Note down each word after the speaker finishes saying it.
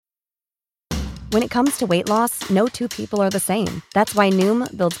When it comes to weight loss, no two people are the same. That's why Noom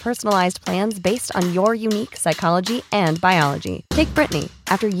builds personalized plans based on your unique psychology and biology. Take Brittany.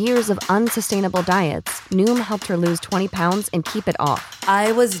 After years of unsustainable diets, Noom helped her lose 20 pounds and keep it off.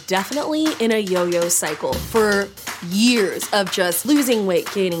 I was definitely in a yo-yo cycle for years of just losing weight,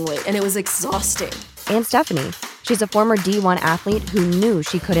 gaining weight, and it was exhausting. And Stephanie. She's a former D1 athlete who knew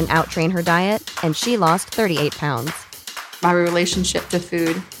she couldn't out-train her diet, and she lost 38 pounds. My relationship to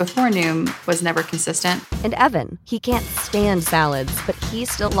food before Noom was never consistent. And Evan, he can't stand salads, but he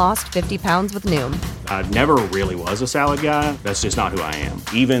still lost 50 pounds with Noom. I never really was a salad guy. That's just not who I am.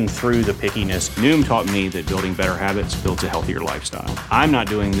 Even through the pickiness, Noom taught me that building better habits builds a healthier lifestyle. I'm not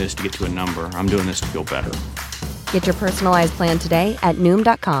doing this to get to a number. I'm doing this to feel better. Get your personalized plan today at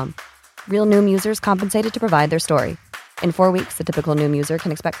Noom.com. Real Noom users compensated to provide their story. In 4 weeks, the typical Noom user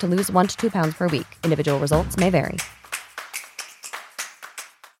can expect to lose 1 to 2 pounds per week. Individual results may vary.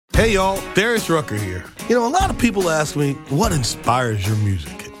 Hey y'all, Darius Rucker here. You know, a lot of people ask me, what inspires your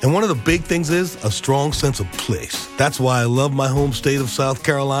music? And one of the big things is a strong sense of place. That's why I love my home state of South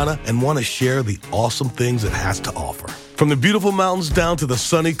Carolina and want to share the awesome things it has to offer. From the beautiful mountains down to the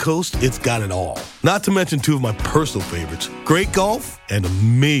sunny coast, it's got it all. Not to mention two of my personal favorites, great golf and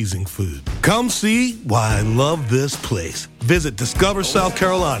amazing food. Come see why I love this place. Visit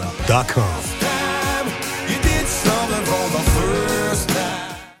discoversouthcarolina.com.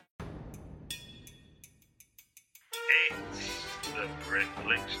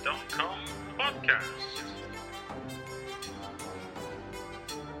 Netflix.com podcast.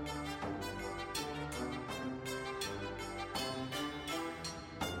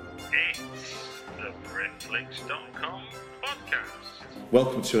 It's the Netflix.com podcast.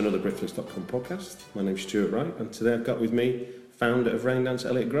 Welcome to another Netflix.com podcast. My name's Stuart Wright, and today I've got with me founder of Raindance,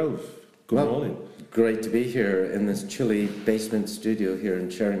 Elliot Grove. Good morning. Great to be here in this chilly basement studio here in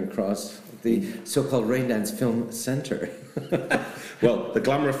Charing Cross, the so-called Raindance Film Centre. Well, the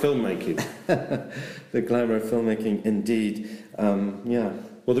glamour of filmmaking. The glamour of filmmaking, indeed. Yeah.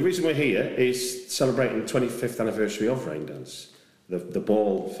 Well, the reason we're here is celebrating the 25th anniversary of Raindance. The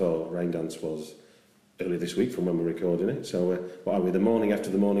ball for Raindance was early this week from when we're recording it. So, what are we, the morning after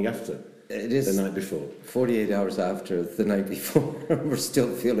the morning after? It is the night before. 48 hours after the night before. We're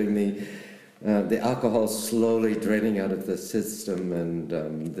still feeling the alcohol slowly draining out of the system, and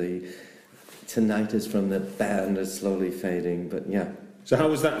the tinnitus from the band is slowly fading, but yeah. So how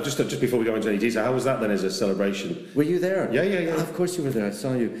was that, just before we go into any detail, how was that then as a celebration? Were you there? Yeah. Of course you were there, I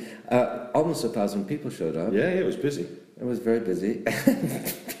saw you. Almost 1,000 people showed up. Yeah, it was busy. It was very busy.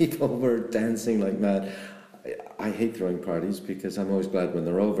 People were dancing like mad. I hate throwing parties because I'm always glad when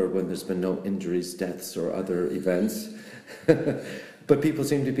they're over, when there's been no injuries, deaths, or other events. But people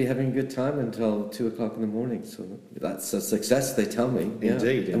seem to be having a good time until 2 o'clock in the morning. So that's a success, they tell me. Yeah.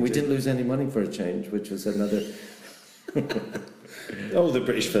 Indeed. And we didn't lose any money for a change, which was another... Oh, the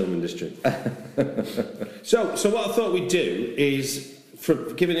British film industry. So what I thought we'd do is,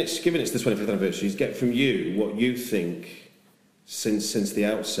 given it's the 25th anniversary, is get from you what you think, since the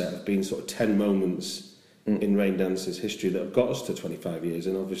outset, have been sort of 10 moments in Raindance's history that have got us to 25 years,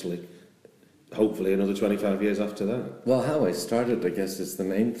 and obviously, hopefully, another 25 years after that. Well, how I started, I guess, is the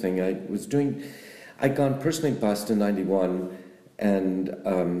main thing. I'd gone personally past in 91, and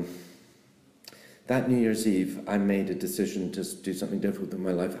that New Year's Eve, I made a decision to do something different in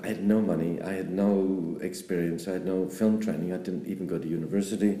my life. I had no money, I had no experience, I had no film training, I didn't even go to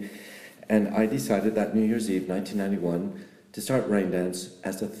university. And I decided that New Year's Eve, 1991, to start Raindance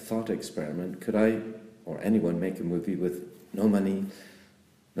as a thought experiment. Could I, or anyone, make a movie with no money,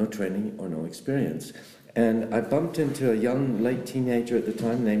 no training, or no experience? And I bumped into a young, late teenager at the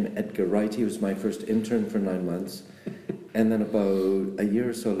time named Edgar Wright. He was my first intern for 9 months. And then about a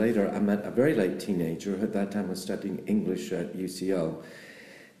year or so later, I met a very late teenager who at that time was studying English at UCL.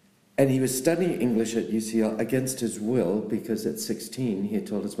 And he was studying English at UCL against his will because at 16 he had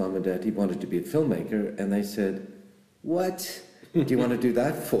told his mom and dad he wanted to be a filmmaker. And they said, "What do you want to do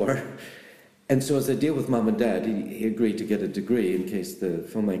that for?" And so as a deal with mom and dad, he agreed to get a degree in case the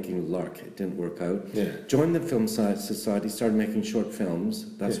filmmaking lark didn't work out. Yeah. Joined the Film Society, started making short films.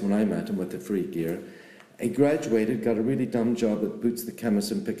 That's when I met him with the free gear. He graduated, got a really dumb job at Boots the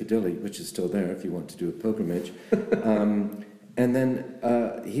Chemist in Piccadilly, which is still there if you want to do a pilgrimage. And then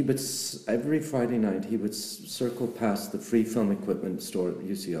he would, every Friday night, he would circle past the free film equipment store at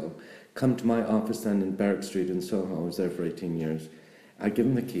UCL, come to my office then in Barrack Street in Soho. I was there for 18 years. I'd give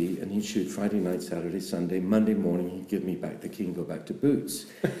him the key, and he'd shoot Friday night, Saturday, Sunday. Monday morning, he'd give me back the key and go back to Boots.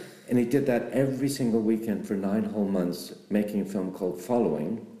 And he did that every single weekend for 9 whole months, making a film called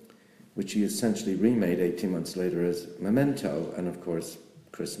Following, which he essentially remade 18 months later as Memento. And of course,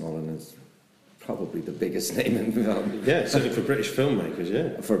 Chris Nolan is probably the biggest name in film. Yeah, certainly for British filmmakers,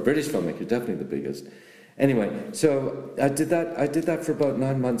 yeah. For a British filmmaker, definitely the biggest. Anyway, so I did that for about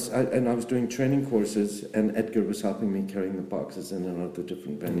 9 months, and I was doing training courses, and Edgar was helping me carrying the boxes in and out of the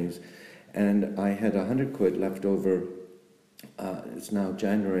different venues. And I had 100 quid left over. It's now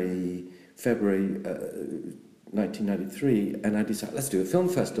February 1993, and I decided, let's do a film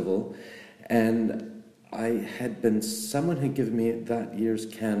festival. And someone had given me that year's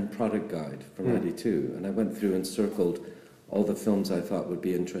Cannes product guide from 92, and I went through and circled all the films I thought would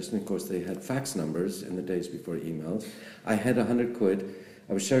be interesting. Of course, they had fax numbers in the days before emails. I had 100 quid.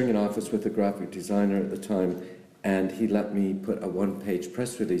 I was sharing an office with a graphic designer at the time, and he let me put a one-page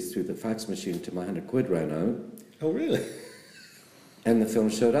press release through the fax machine till my 100 quid ran out. Oh, really? And the film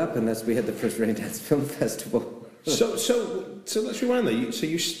showed up, and we had the first Raindance Film Festival. So let's rewind there.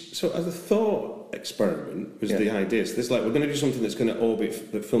 So as a thought experiment was the idea. So this we're going to do something that's going to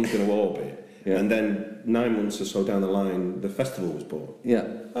orbit, the film's going to orbit. Yeah. And then 9 months or so down the line, the festival was born. Yeah.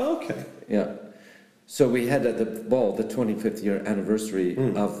 Oh, okay. Yeah. So we had at the ball the 25th year anniversary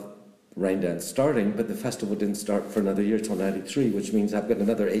of Raindance starting, but the festival didn't start for another year till 93, which means I've got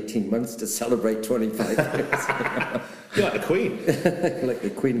another 18 months to celebrate 25 years. You're like the Queen. Like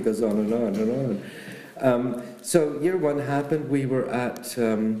the Queen goes on and on and on. So year one happened. We were at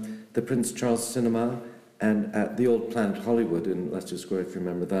the Prince Charles Cinema and at the old Planet Hollywood in Leicester Square, if you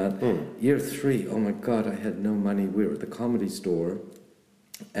remember that. Year three, oh my God, I had no money. We were at the Comedy Store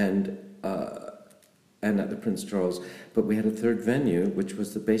and at the Prince Charles, but we had a third venue, which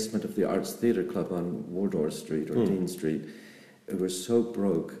was the basement of the Arts Theatre Club on Wardour Street or Dean Street. We were so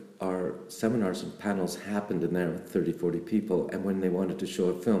broke. Our seminars and panels happened in there with 30, 40 people, and when they wanted to show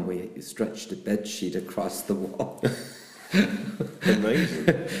a film, we stretched a bed sheet across the wall. Amazing.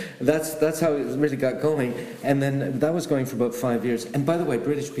 That's how it really got going. And then that was going for about 5 years. And by the way,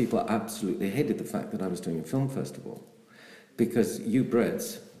 British people absolutely hated the fact that I was doing a film festival, because you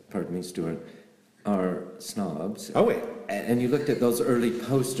Brits, pardon me, Stuart, are snobs. Oh, wait. And you looked at those early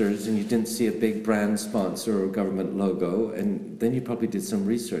posters and you didn't see a big brand sponsor or government logo, and then you probably did some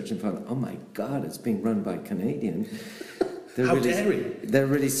research and found, oh my God, it's being run by Canadians. How daring. They're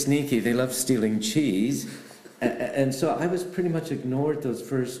really sneaky. They love stealing cheese. And so I was pretty much ignored those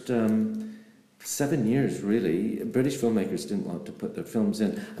first 7 years, really. British filmmakers didn't want to put their films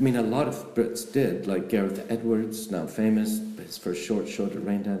in. I mean, a lot of Brits did, like Gareth Edwards, now famous, his first short showed at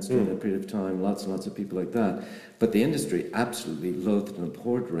Raindance during that period of time, lots and lots of people like that. But the industry absolutely loathed and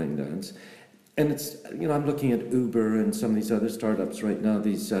abhorred Raindance. And it's, I'm looking at Uber and some of these other startups right now,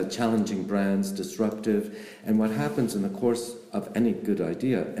 these challenging brands, disruptive. And what happens in the course of any good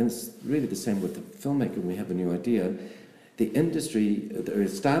idea, and it's really the same with the filmmaker when we have a new idea, the industry, the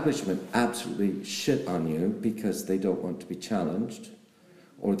establishment absolutely shit on you because they don't want to be challenged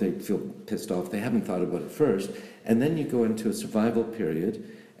or they feel pissed off. They haven't thought about it first. And then you go into a survival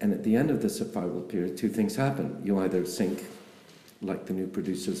period, and at the end of the survival period, two things happen. You either sink, like the New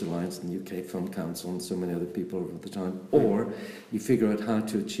Producers Alliance and the UK Film Council and so many other people over the time, or you figure out how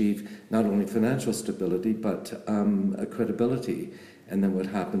to achieve not only financial stability, but a credibility. And then what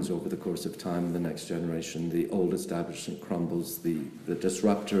happens over the course of time, the next generation, the old establishment crumbles, the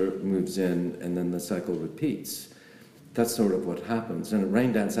disruptor moves in, and then the cycle repeats. That's sort of what happens. And at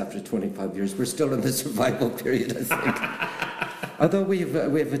Raindance, after 25 years, we're still in the survival period, I think. Although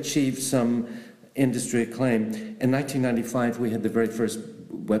we've achieved some industry acclaim. In 1995, we had the very first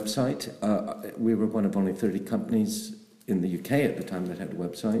website. We were one of only 30 companies in the UK at the time that had a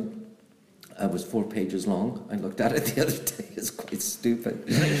website. It was 4 pages long. I looked at it the other day. It's quite stupid.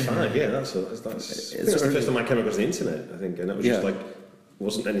 95, yeah, that's the first time I came across the internet, I think, and that was just it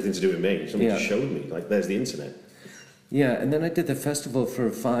wasn't anything to do with me. Somebody just showed me, there's the internet. Yeah, and then I did the festival for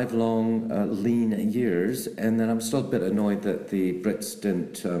 5 long, lean years, and then I'm still a bit annoyed that the Brits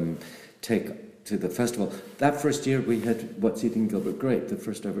didn't take to the festival. That first year we had What's Eating Gilbert Grape, the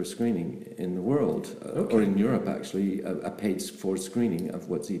first ever screening in the world, or in Europe actually, a paid-for screening of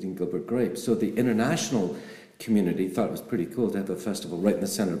What's Eating Gilbert Grape. So the international community thought it was pretty cool to have a festival right in the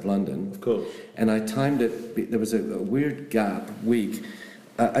centre of London. Of course. And I timed it, there was a weird gap week.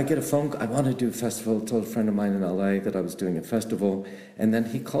 I get a phone, I want to do a festival, told a friend of mine in LA that I was doing a festival, and then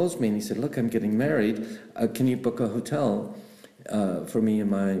he calls me and he said, look, I'm getting married, can you book a hotel for me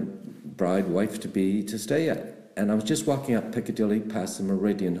and my bride, wife-to-be, to stay at? And I was just walking up Piccadilly past the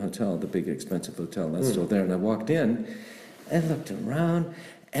Meridian Hotel, the big expensive hotel, that's still there, and I walked in and looked around,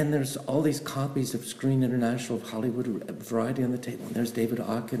 and there's all these copies of Screen International, of Hollywood, Variety on the table, and there's David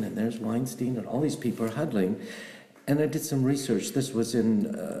Auken, and there's Weinstein, and all these people are huddling. And I did some research. This was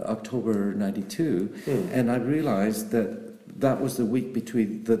in October 92, and I realized that that was the week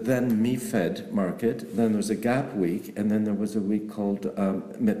between the then MeFed market, then there was a Gap week, and then there was a week called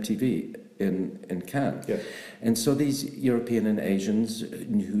MIP-TV in Cannes. Yeah. And so these European and Asians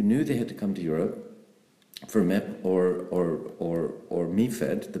who knew they had to come to Europe for MIP or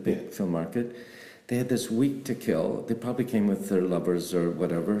MeFed, the big film market, they had this week to kill. They probably came with their lovers or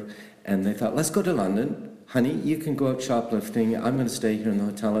whatever, and they thought, let's go to London. Honey, you can go out shoplifting. I'm going to stay here in the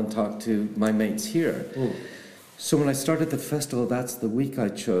hotel and talk to my mates here. Mm. So when I started the festival, that's the week I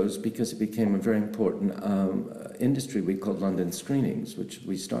chose because it became a very important industry week called London Screenings, which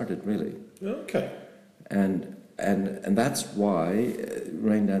we started really. Okay. And that's why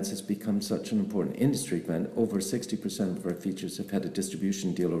Raindance has become such an important industry event. Over 60% of our features have had a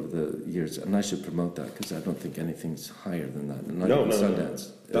distribution deal over the years, and I should promote that because I don't think anything's higher than that. Not even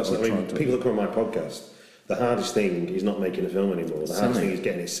Sundance. That's people that come on my podcast. The hardest thing is not making a film anymore. The hardest thing is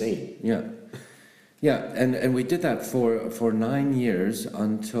getting it seen. Yeah. Yeah, and we did that for 9 years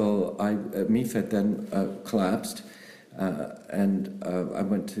until MeFed then collapsed. And I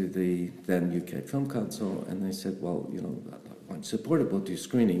went to the then UK Film Council, and they said, well, I want to support it, we'll do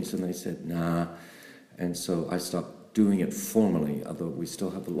screenings. And they said, nah. And so I stopped doing it formally, although we still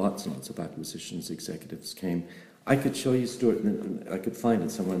have lots and lots of acquisitions. Executives came. I could show you, Stuart, and I could find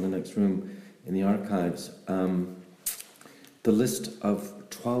it somewhere in the next room in the archives, the list of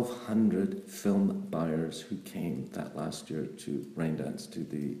 1,200 film buyers who came that last year to Raindance, to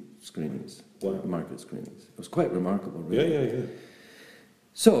the screenings, market screenings. It was quite remarkable, really. Yeah.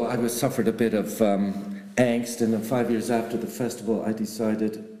 So I suffered a bit of angst, and then 5 years after the festival, I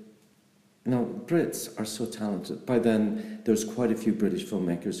decided, Brits are so talented. By then, there was quite a few British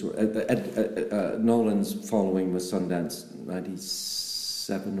filmmakers. Nolan's following was Sundance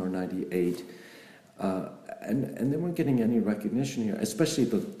 97 or 98. And they weren't getting any recognition here, especially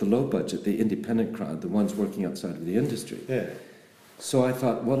the low budget, the independent crowd, the ones working outside of the industry. Yeah. So I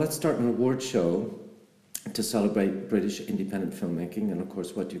thought, well, let's start an award show to celebrate British independent filmmaking. And of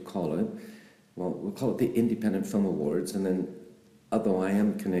course, what do you call it? Well, we'll call it the Independent Film Awards. And then, although I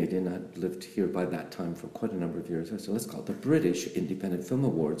am Canadian, I'd lived here by that time for quite a number of years. I said, let's call it the British Independent Film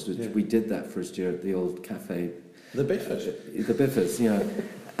Awards, which we did that first year at the old cafe. The Biffers. The Biffers, yeah.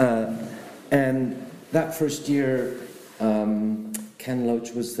 And that first year, Ken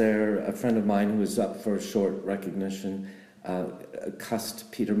Loach was there, a friend of mine who was up for a short recognition,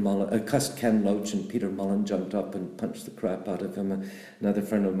 cussed Ken Loach, and Peter Mullen jumped up and punched the crap out of him. Another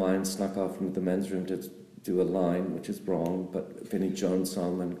friend of mine snuck off into the men's room to do a line, which is wrong, but Vinnie Jones saw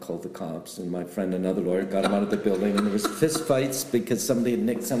him and called the cops, and my friend, another lawyer, got him out of the building, and there was fist fights because somebody had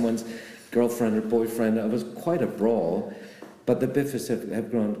nicked someone's girlfriend or boyfriend. It was quite a brawl. But the Biffers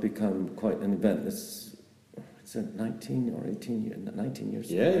have grown to become quite an event. It's 19 or 18 years, 19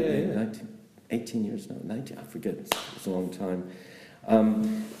 years. Yeah. 18 years now, 19, I forget, it's a long time.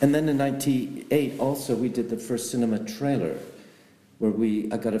 And then in 98 also we did the first cinema trailer where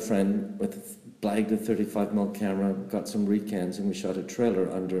I got a friend blagged a 35mm camera, got some recans, and we shot a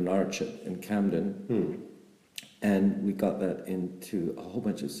trailer under an arch in Camden. And we got that into a whole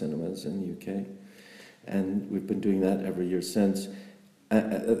bunch of cinemas in the UK. And we've been doing that every year since.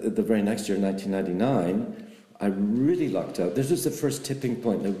 The very next year, 1999, I really lucked out. This was the first tipping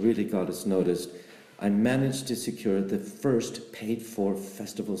point that really got us noticed. I managed to secure the first paid-for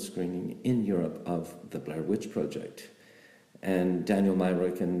festival screening in Europe of the Blair Witch Project. And Daniel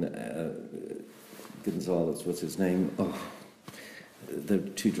Myrick and Gonzalez was his name. The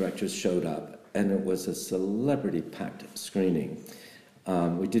two directors showed up, and it was a celebrity-packed screening.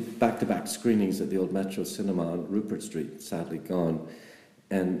 We did back-to-back screenings at the old Metro Cinema on Rupert Street, sadly gone.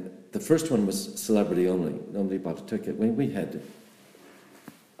 And the first one was celebrity only. Nobody bought a ticket. We had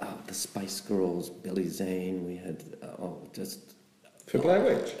the Spice Girls, Billy Zane. We had For Blair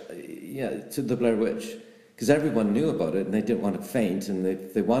Witch? Yeah, to the Blair Witch. Because everyone knew about it, and they didn't want to faint. And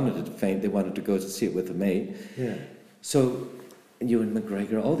if they wanted to faint, they wanted to go to see it with a mate. Yeah. So Ewan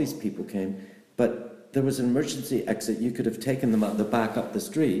McGregor, all these people came. But there was an emergency exit. You could have taken them out the back up the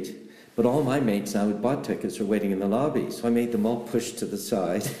street. But all my mates now who bought tickets were waiting in the lobby. So I made them all push to the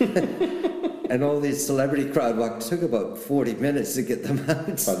side. And all these celebrity crowd walk took about 40 minutes to get them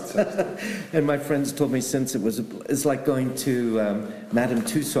out. Fantastic. And my friends told me since it's like going to Madame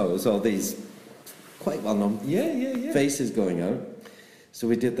Tussauds, all these quite well-known faces going out. So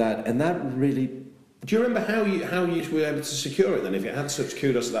we did that, and that really... Do you remember how you were able to secure it then, if it had such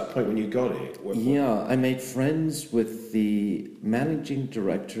kudos at that point when you got it? Yeah, I made friends with the managing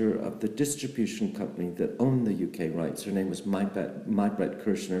director of the distribution company that owned the UK rights. Her name was Maybrit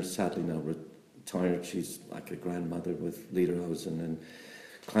Kirshner, sadly now retired. She's like a grandmother with Lederhosen and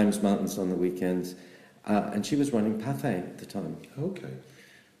climbs mountains on the weekends. And she was running Pathé at the time. Okay.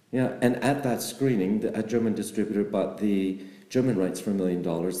 Yeah, and at that screening, a German distributor bought the German rights for $1 million.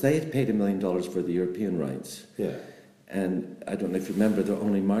 They had paid $1 million for the European rights. Yeah. And I don't know if you remember, their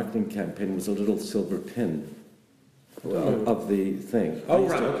only marketing campaign was a little silver pin of the thing. Oh,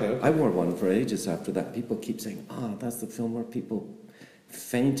 right, okay. I wore one for ages after that. People keep saying, that's the film where people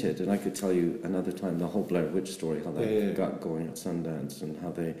fainted. And I could tell you another time the whole Blair Witch story, how they got going at Sundance and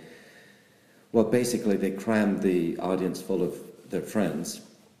how they... Well, basically, they crammed the audience full of their friends,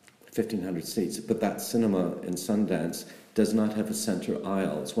 1,500 seats, but that cinema in Sundance does not have a center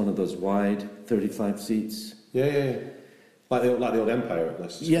aisle. It's one of those wide 35 seats. Yeah. Like the old Empire, at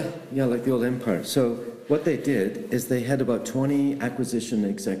least. Yeah, like the old Empire. So what they did is they had about 20 acquisition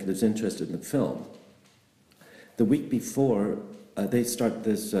executives interested in the film. The week before, they start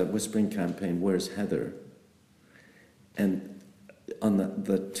this whispering campaign, Where's Heather? And on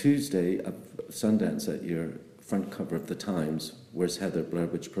the Tuesday of Sundance that year, front cover of the Times, Where's Heather? Blair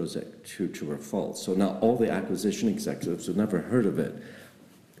Witch Project, true or false. So now all the acquisition executives who've never heard of it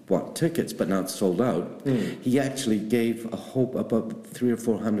bought tickets, but not sold out. He actually gave a hope about 300 or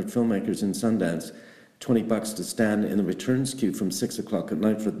 400 filmmakers in Sundance $20 to stand in the returns queue from 6 o'clock at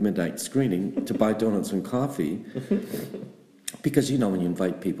night for the midnight screening to buy donuts and coffee. Because when you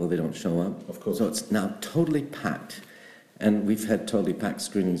invite people, they don't show up. Of course. So it's now totally packed. And we've had totally packed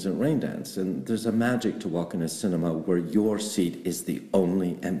screenings at Raindance. And there's a magic to walk in a cinema where your seat is the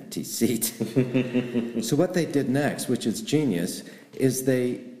only empty seat. So what they did next, which is genius, is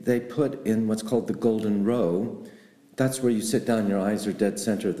they put in what's called the golden row. That's where you sit down, your eyes are dead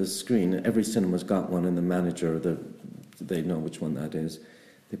center of the screen. Every cinema's got one, and the manager, they know which one that is.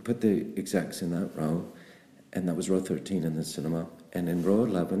 They put the execs in that row, and that was row 13 in the cinema. And in row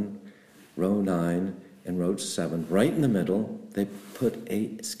 11, row 9, and row 7, right in the middle, they put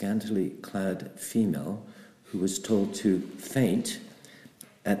a scantily clad female who was told to faint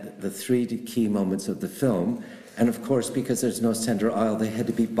at the 3 key moments of the film. And of course, because there's no center aisle, they had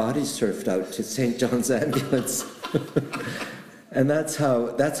to be body surfed out to St. John's Ambulance. And that's how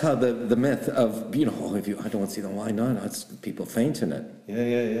the myth of, I don't want to see them, why not? It's people faint in it.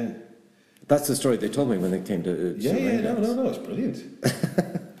 Yeah. That's the story they told me when they came to No, it's brilliant.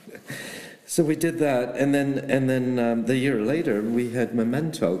 So we did that, and then the year later we had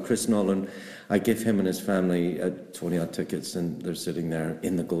Memento. Chris Nolan, I gave him and his family 20-odd tickets, and they're sitting there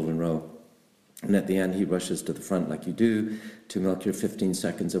in the golden row. And at the end, he rushes to the front like you do to milk your 15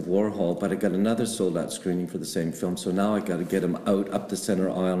 seconds of Warhol. But I got another sold-out screening for the same film, so now I got to get him out up the center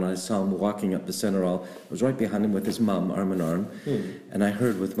aisle. And I saw him walking up the center aisle. I was right behind him with his mum, arm in arm. And I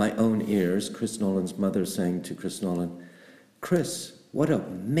heard with my own ears Chris Nolan's mother saying to Chris Nolan, "Chris, what an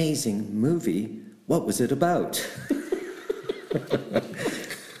amazing movie. What was it about?"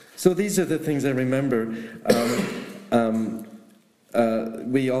 So these are the things I remember.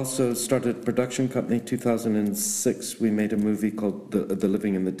 We also started a production company in 2006. We made a movie called The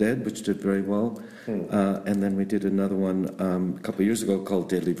Living and the Dead, which did very well. And then we did another one a couple of years ago called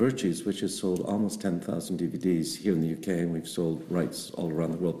Deadly Virtues, which has sold almost 10,000 DVDs here in the UK, and we've sold rights all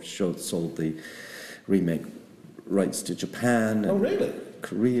around the world. Sold the remake rights to Japan, and really?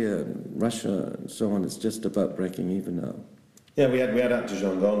 Korea, and Russia, and so on. It's just about breaking even now. Yeah, we had actor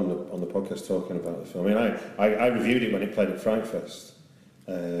Jean Gond on the podcast talking about the film. I mean, I reviewed it when it played at Fright Fest.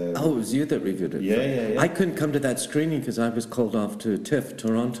 It was you that reviewed it? Yeah. I couldn't come to that screening because I was called off to TIFF,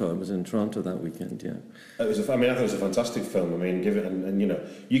 Toronto. I was in Toronto that weekend, yeah. I thought it was a fantastic film. I mean, give it, and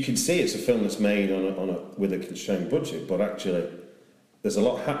you can see it's a film that's made with a constrained budget, but actually there's a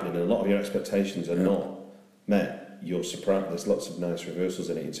lot happening and a lot of your expectations are not met. You're surprised. There's lots of nice reversals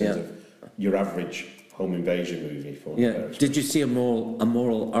in it in terms of your average home invasion movie. Did you see a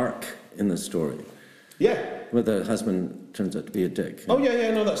moral arc in the story? Yeah. Where the husband turns out to be a dick. Oh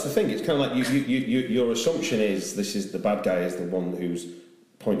yeah. No, that's the thing. It's kind of like your assumption is the bad guy is the one whose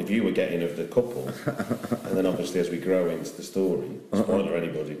point of view we're getting of the couple, and then obviously as we grow into the story, spoiler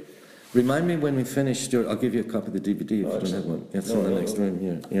anybody. Remind me when we finish. I'll give you a copy of the DVD if you don't have one. It's in the next room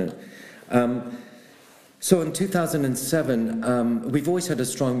here. Yeah. So in 2007, we've always had a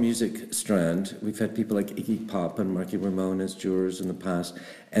strong music strand. We've had people like Iggy Pop and Marky Ramone as jurors in the past.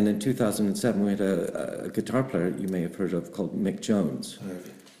 And in 2007, we had a guitar player you may have heard of called Mick Jones.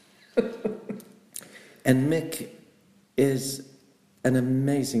 And Mick is an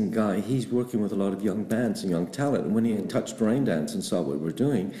amazing guy. He's working with a lot of young bands and young talent. And when he touched Raindance and saw what we were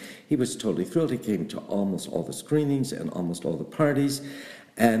doing, he was totally thrilled. He came to almost all the screenings and almost all the parties.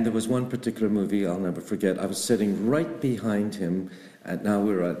 And there was one particular movie I'll never forget. I was sitting right behind him. Now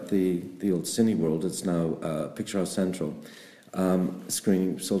we're at the old Cineworld. It's now Picture House Central.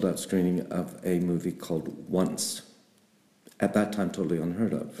 sold out screening of a movie called Once. At that time, totally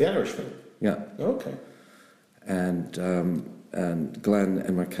unheard of. The Irish film? Yeah. Okay. And Glenn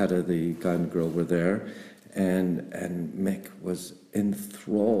and Marketa, the guy and girl, were there, and Mick was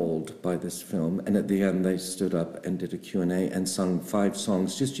enthralled by this film. And at the end, they stood up and did a Q&A and sung 5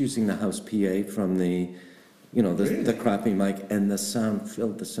 songs, just using the house PA from the crappy mic, and the sound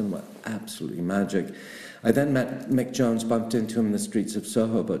filled the cinema. Absolutely magic. I then met Mick Jones, bumped into him in the streets of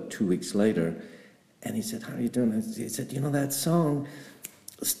Soho about 2 weeks later, and he said, "How are you doing?" He said, that song,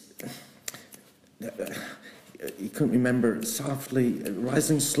 he couldn't remember, softly,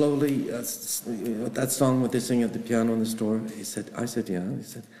 rising slowly, that song with the singing at the piano in the store. I said, yeah. He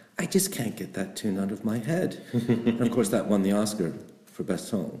said, "I just can't get that tune out of my head." And of course that won the Oscar for Best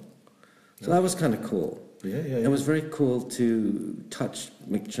Song. So that was kind of cool. Yeah. It was very cool to touch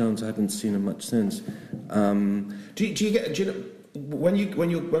Mick Jones. I haven't seen him much since. Do you know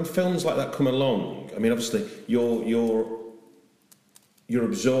when films like that come along? I mean, obviously you're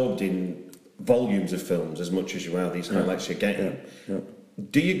absorbed in volumes of films as much as you are these highlights you're getting. Yeah.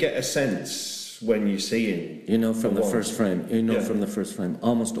 Do you get a sense when you're seeing? From the first frame. From the first frame.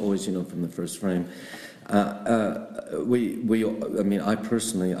 Almost always, from the first frame. I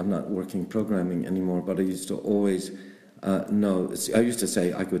personally, I'm not working programming anymore, but I used to always know. I used to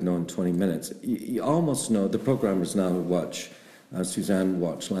say I could know in 20 minutes. You almost know. The programmers now watch. Suzanne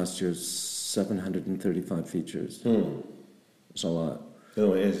watched last year's 735 features. It's a lot.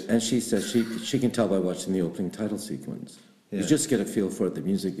 Oh, it is. And she says she can tell by watching the opening title sequence. Yeah. You just get a feel for it, the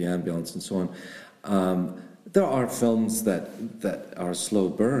music, the ambience, and so on. There are films that are slow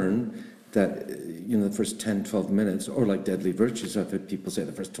burn, that the first 10, 12 minutes, or like Deadly Virtues, I've had people say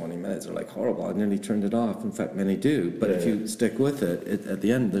the first 20 minutes are like horrible. I nearly turned it off. In fact, many do. But if you stick with it, at the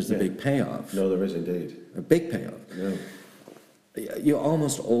end, there's a big payoff. No, there is indeed. A big payoff. Yeah. You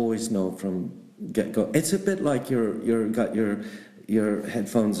almost always know from get-go. It's a bit like you've got your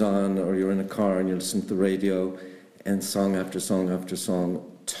headphones on, or you're in a car and you're listening to the radio, and song after song after song,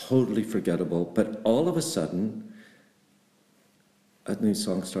 totally forgettable. But all of a sudden, a new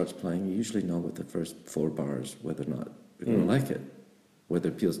song starts playing. You usually know with the first 4 bars whether or not you're going to like it, whether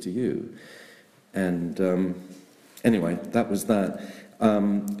it appeals to you. And anyway, that was that.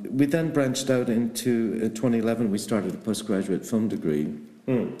 We then branched out into 2011. We started a postgraduate film degree.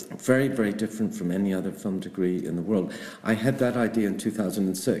 Very, very different from any other film degree in the world. I had that idea in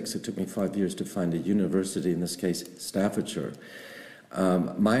 2006. It took me 5 years to find a university, in this case, Staffordshire.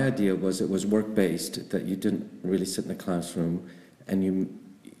 My idea was it was work-based, that you didn't really sit in a classroom, and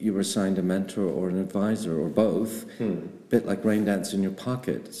you were assigned a mentor or an advisor, or both, a bit like Raindance in your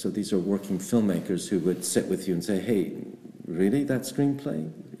pocket. So these are working filmmakers who would sit with you and say, "Hey, really, that screenplay?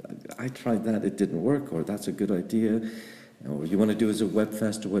 I tried that, it didn't work," or "That's a good idea," or "You want to do it as a web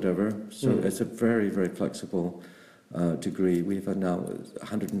fest," or whatever. So it's a very, very flexible degree. We have now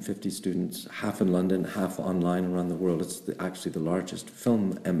 150 students, half in London, half online around the world. It's actually the largest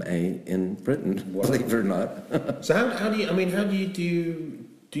film MA in Britain, believe it or not. So how do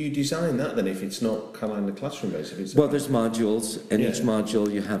you design that then, if it's not kind of in the classroom based? Well, there's modules, and each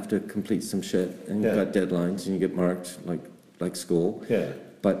module you have to complete some shit, and you've got deadlines, and you get marked like school. Yeah.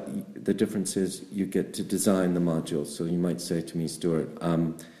 But the difference is you get to design the modules. So you might say to me, Stuart,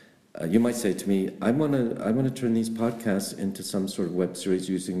 you might say to me, I want to turn these podcasts into some sort of web series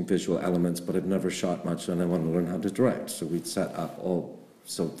using visual elements, but I've never shot much, and I want to learn how to direct. So we'd set up all.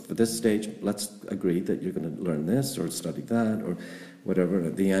 So for this stage, let's agree that you're going to learn this or study that or whatever. And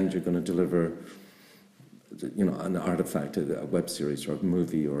at the end, you're going to deliver, an artifact, a web series or a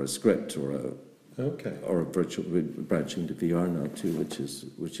movie or a script or a virtual, branching to VR now too, which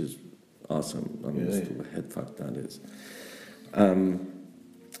is awesome. I mean, the head fuck that is.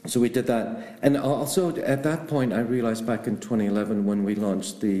 So we did that, and also at that point, I realized back in 2011 when we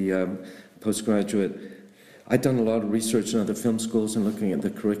launched the postgraduate, I'd done a lot of research in other film schools and looking at the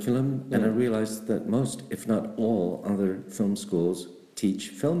curriculum, and I realized that most, if not all, other film schools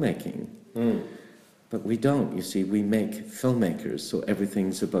teach filmmaking. But we don't, you see, we make filmmakers, so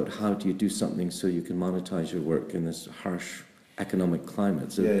everything's about how do you do something so you can monetize your work in this harsh economic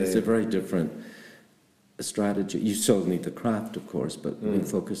climate. So it's a very different strategy. You still need the craft, of course, but we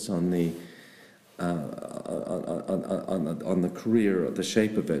focus on the on the career, or the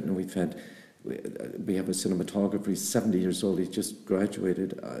shape of it. And we have a cinematographer. He's 70 years old. He just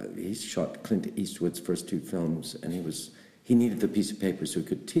graduated. He shot Clint Eastwood's first 2 films, and he needed the piece of paper so he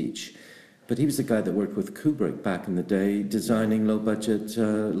could teach. But he was the guy that worked with Kubrick back in the day, designing low-budget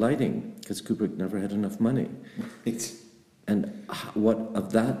lighting, because Kubrick never had enough money. and what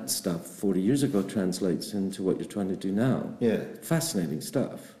of that stuff 40 years ago translates into what you're trying to do now. Yeah. Fascinating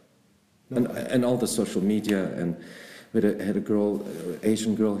stuff. And all the social media, and we had a girl,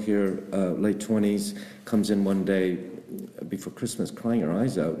 Asian girl here, late 20s, comes in one day before Christmas crying her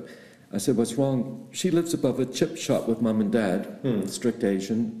eyes out. I said, what's wrong? She lives above a chip shop with mum and dad, strict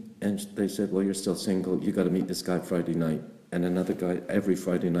Asian, and they said, well, you're still single, you got to meet this guy Friday night, and another guy every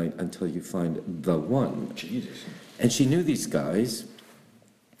Friday night until you find the one. Jesus. And she knew these guys,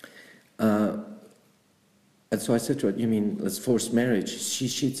 and so I said to her, you mean it's forced marriage? She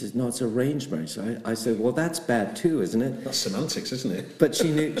said, no, it's arranged marriage. So I said, well, that's bad too, isn't it? That's semantics, isn't it? But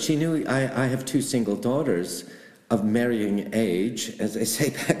she knew I have two single daughters of marrying age, as they say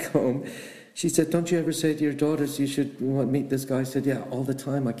back home. She said, don't you ever say to your daughters, you should meet this guy? I said, yeah, all the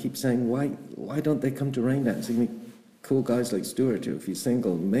time. I keep saying, why don't they come to Raindance? They meet cool guys like Stuart, if he's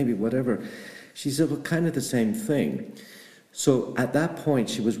single, maybe whatever. She said, well, kind of the same thing. So at that point,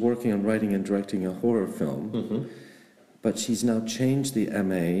 she was working on writing and directing a horror film, but she's now changed the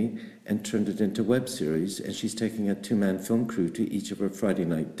MA and turned it into web series, and she's taking a two-man film crew to each of her Friday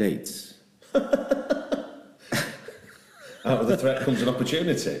night dates. Out of the threat comes an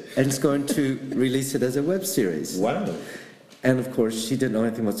opportunity. And it's going to release it as a web series. Wow. And of course, she didn't know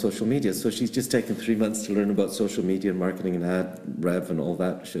anything about social media, so she's just taken 3 months to learn about social media and marketing and ad rev and all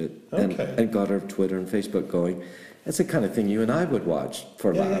that shit, and got her Twitter and Facebook going. It's the kind of thing you and I would watch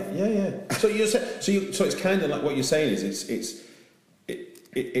for a laugh. Yeah. So so it's kind of like what you're saying is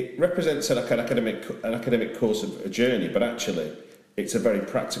it represents an academic course of a journey, but actually it's a very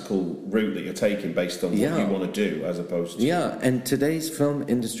practical route that you're taking based on what you want to do, as opposed to... Yeah, and today's film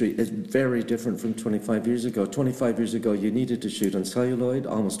industry is very different from 25 years ago. 25 years ago, you needed to shoot on celluloid,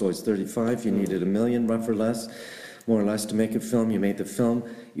 almost always 35. You needed $1 million, rough or less, more or less, to make a film. You made the film.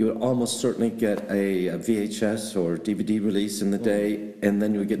 You would almost certainly get a VHS or DVD release in the day, and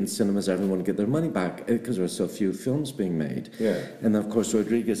then you would get in cinemas, everyone would get their money back, because there were so few films being made. Yeah. And then, of course,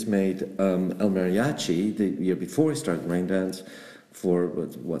 Rodriguez made El Mariachi the year before he started Raindance, for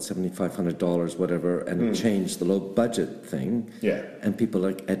 $7,500, whatever, and it changed the low budget thing. Yeah. And people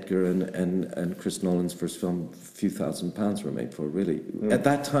like Edgar and Chris Nolan's first film, a few £1,000s were made for, really. At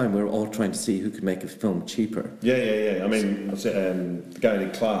that time, we were all trying to see who could make a film cheaper. Yeah. I mean, the guy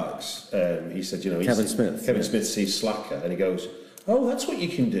named Clark's, he said, Kevin Smith sees Slacker, and he goes, oh, that's what you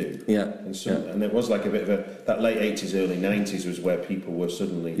can do. Yeah. And it was like a bit of that late 80s, early 90s was where people were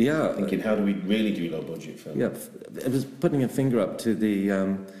suddenly thinking, how do we really do low budget film? Yeah, it was putting a finger up to the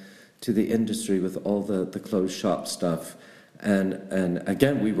industry with all the closed shop stuff. And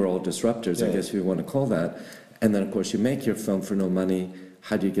again, we were all disruptors, I guess if you want to call that. And then, of course, you make your film for no money.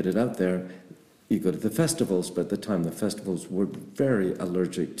 How do you get it out there? You go to the festivals, but at the time the festivals were very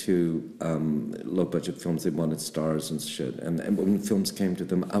allergic to low-budget films. They wanted stars and shit. And when films came to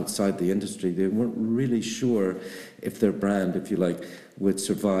them outside the industry, they weren't really sure if their brand, if you like, would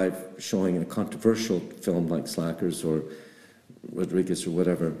survive showing a controversial film like Slackers or Rodriguez or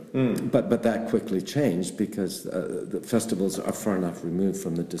whatever. But that quickly changed because the festivals are far enough removed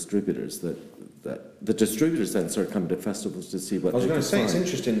from the distributors that the distributors then start coming to festivals to see what they can find. I was going to say, it's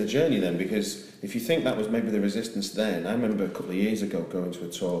interesting, the journey then, because if you think that was maybe the resistance then, I remember a couple of years ago going to a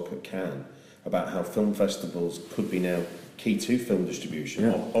talk at Cannes about how film festivals could be now key to film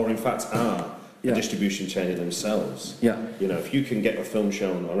distribution, or in fact are a distribution chain in themselves. Yeah. If you can get a film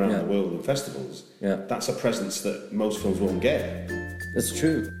shown around the world in festivals, that's a presence that most films won't get. That's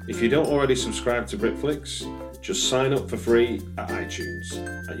true. If you don't already subscribe to Britflix, just sign up for free at iTunes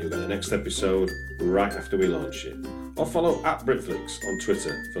and you'll get the next episode right after we launch it. Or follow @Britflix on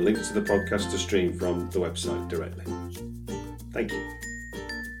Twitter for links to the podcast to stream from the website directly. Thank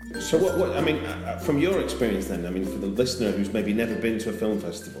you. So what I mean, from your experience then, I mean, for the listener who's maybe never been to a film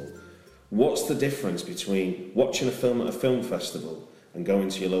festival, what's the difference between watching a film at a film festival and going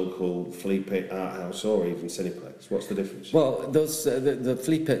to your local flea pit, art house, or even Cineplex? What's the difference? Well, those the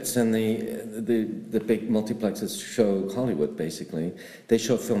flea pits and the big multiplexes show Hollywood, basically. They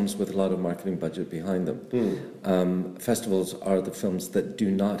show films with a lot of marketing budget behind them. Festivals are the films that do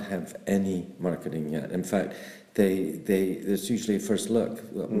not have any marketing yet. In fact, there's usually a first look.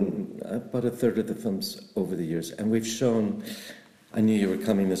 About a third of the films over the years. And we've shown, I knew you were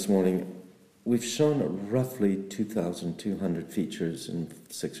coming this morning, we've shown roughly 2,200 features and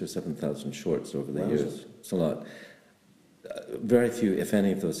 6,000 or 7,000 shorts over the years. It's a lot. Very few, if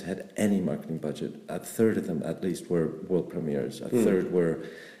any of those, had any marketing budget. A third of them, at least, were world premieres. A third were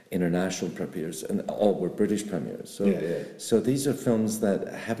international premieres, and all were British premieres. So these are films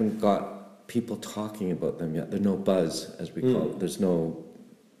that haven't got people talking about them yet. There's no buzz, as we call it. There's no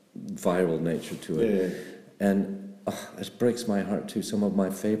viral nature to it. And it breaks my heart too. Some of my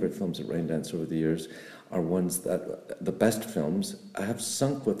favorite films at Raindance over the years are ones that, the best films, have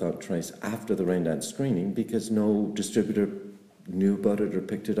sunk without trace after the Raindance screening because no distributor knew about it or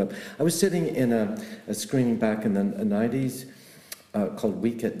picked it up. I was sitting in a screening back in the 90s called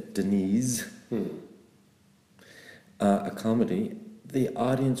Week at Denise, a comedy. The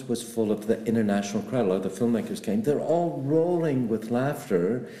audience was full of the international crowd. A lot of the filmmakers came. They're all rolling with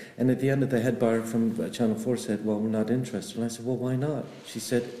laughter. And at the end of the head bar from Channel 4 said, well, we're not interested. And I said, well, why not? She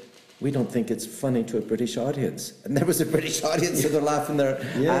said, we don't think it's funny to a British audience. And there was a British audience, so they're laughing their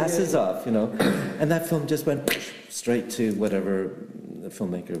asses off, you know. And that film just went straight to whatever the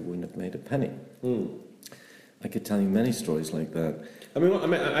filmmaker wouldn't have made a penny. I could tell you many stories like that.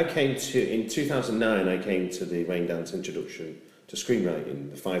 I came to, in 2009, I came to the Raindance introduction to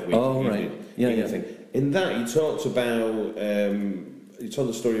screenwriting, the 5-week thing. In that, you talked about, you told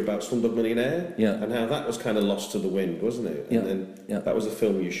the story about Slumdog Millionaire, and how that was kind of lost to the wind, wasn't it? And then that was a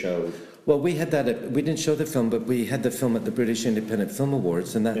film you showed. Well, we had that, we didn't show the film, but we had the film at the British Independent Film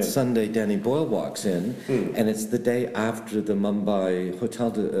Awards, and that Sunday Danny Boyle walks in, and it's the day after the Mumbai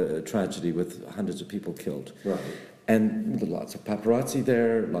hotel tragedy with hundreds of people killed. Right. And lots of paparazzi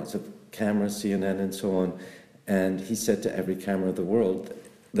there, lots of cameras, CNN and so on. And he said to every camera of the world,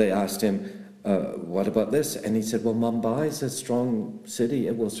 they asked him, what about this? And he said, well, Mumbai is a strong city,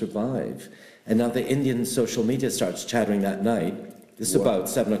 it will survive. And now the Indian social media starts chattering that night. This is about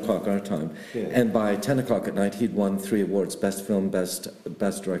 7 o'clock our time. And by 10 o'clock at night, he'd won 3 awards, Best Film, Best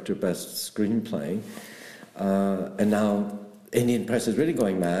Director, Best Screenplay. And now Indian press is really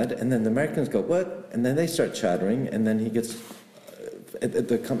going mad. And then the Americans go, what? And then they start chattering, and then he gets...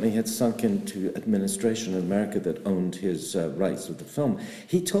 the company had sunk into administration in America that owned his rights of the film.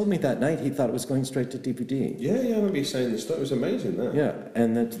 He told me that night he thought it was going straight to DVD. Yeah, I remember you saying this stuff. It was amazing, that. Yeah,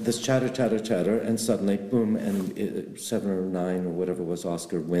 and this chatter, and suddenly, boom, and 7 or 9 or whatever it was,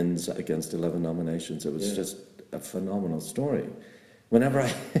 Oscar wins against 11 nominations. It was just a phenomenal story. Whenever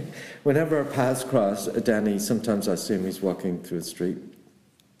our paths cross, Danny, sometimes I see him, he's walking through the street.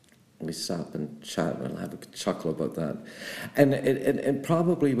 We stop and chat and have a chuckle about that. And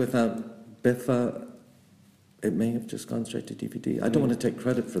probably without Biffa, it may have just gone straight to DVD. I don't want to take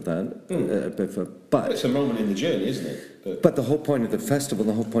credit for that, Biffa, but... It's a moment in the journey, isn't it? But the whole point of the festival,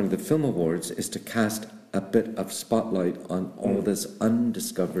 the whole point of the Film Awards is to cast a bit of spotlight on all this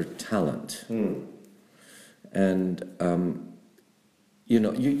undiscovered talent. And... you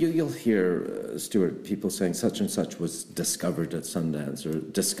know, you'll hear, Stuart, people saying such and such was discovered at Sundance or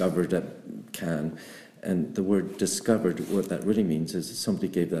discovered at Cannes. And the word discovered, what that really means is somebody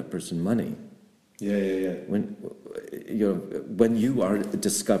gave that person money. Yeah. When you are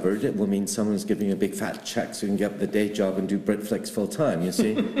discovered, it will mean someone's giving you a big fat check so you can get the day job and do Britflix full time, you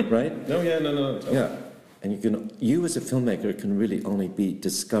see, right? No. Totally. Yeah. And you as a filmmaker can really only be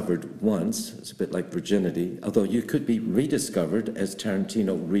discovered once. It's a bit like virginity, although you could be rediscovered as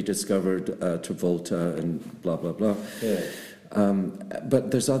Tarantino rediscovered Travolta and blah, blah, blah. Yeah.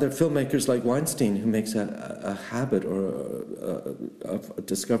 But there's other filmmakers like Weinstein who makes a habit of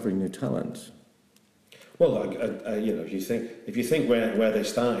discovering new talent. Well, if you think where they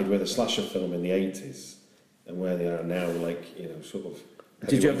started with a slasher film in the 80s and where they are now, sort of...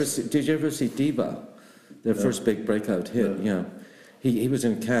 Did you ever see Diva? Their first big breakout hit, He was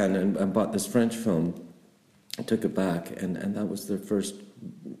in Cannes and bought this French film, took it back, and that was their first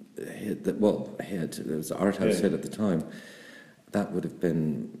hit. It was an art house hit at the time. That would have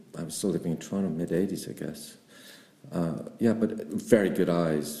been, I was still living in Toronto, mid-'80s, I guess. But very good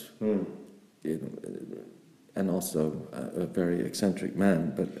eyes. And also a very eccentric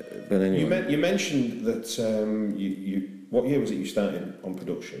man, but anyway. You mentioned that what year was it you started on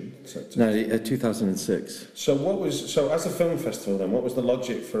production? 2006. So as a film festival then, what was the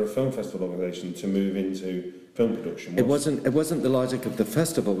logic for a film festival organisation to move into film production? It wasn't the logic of the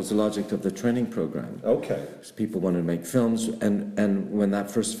festival, it was the logic of the training programme. Okay. Because people wanted to make films, and when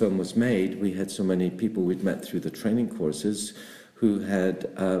that first film was made, we had so many people we'd met through the training courses who had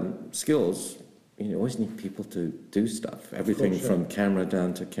skills. You always need people to do stuff. Everything from camera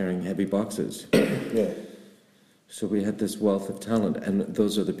down to carrying heavy boxes. So we had this wealth of talent, and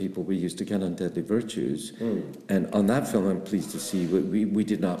those are the people we used to get on Deadly Virtues. And on that film, I'm pleased to see, we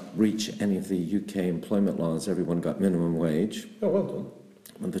did not reach any of the UK employment laws. Everyone got minimum wage. Oh, well done.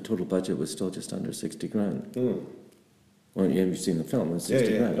 And the total budget was still just under 60 grand. Well, you've seen the film, it's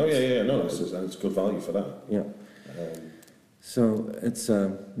 60 grand. Oh, yeah. No, that's good value for that. Yeah. So it's,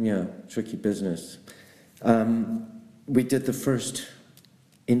 tricky business. We did the first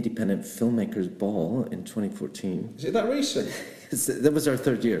Independent Filmmakers Ball in 2014. Is it that recent? That was our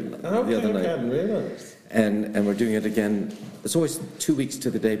third year the other night. I hadn't realised. And we're doing it again. It's always 2 weeks to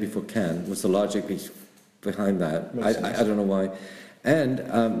the day before Cannes, was the logic behind that. I don't know why. And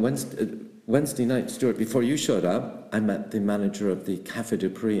Wednesday night, Stuart, before you showed up, I met the manager of the Café de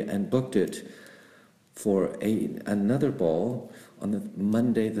Paris and booked it for another ball on the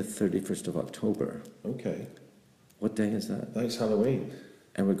Monday, the 31st of October. Okay. What day is that? That's Halloween.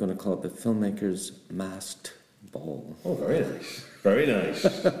 And we're going to call it the Filmmakers Masked Ball. Oh, very nice. Very nice.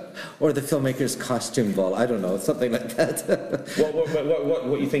 Or the Filmmakers Costume Ball. I don't know, something like that. What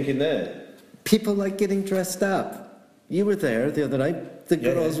are you thinking there? People like getting dressed up. You were there the other night. The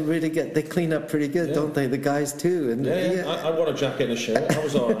girls really they clean up pretty good, don't they? The guys too. And I wore a jacket and a shirt. I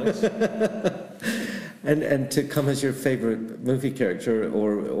was all right. And to come as your favourite movie character,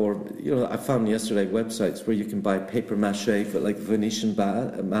 or I found yesterday websites where you can buy paper mache for like Venetian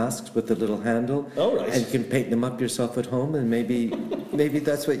masks with a little handle. Oh, right. And you can paint them up yourself at home, and maybe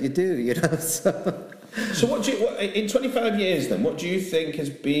that's what you do, So what in 25 years then, what do you think has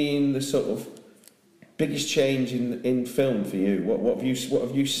been the sort of biggest change in film for you? What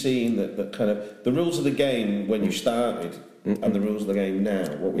have you seen that kind of the rules of the game when you started and the rules of the game now?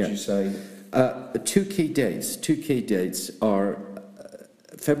 What would you say? Two key dates are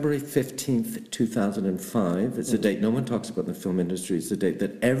February 15th, 2005. It's a date no one talks about in the film industry. It's a date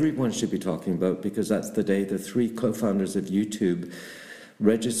that everyone should be talking about, because that's the day the three co-founders of YouTube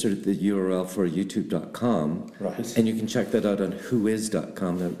registered the URL for youtube.com. Right. And you can check that out on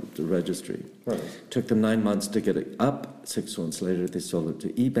whois.com, the registry. Right. Took them 9 months to get it up. 6 months later, they sold it to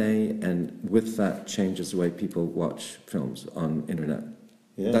eBay, and with that changes the way people watch films on internet.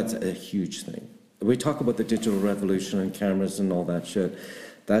 Yeah. That's a huge thing. We talk about the digital revolution and cameras and all that shit.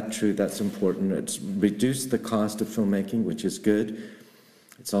 That's true, that's important. It's reduced the cost of filmmaking, which is good.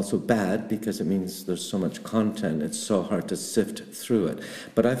 It's also bad because it means there's so much content. It's so hard to sift through it.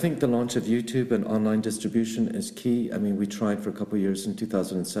 But I think the launch of YouTube and online distribution is key. I mean, we tried for a couple of years in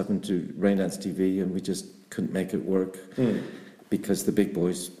 2007 to Raindance TV, and we just couldn't make it work because the big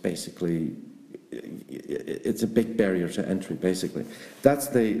boys basically... It's a big barrier to entry, basically. That's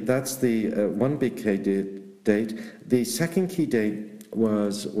the one big key date. The second key date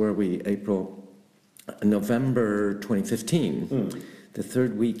was November 2015. The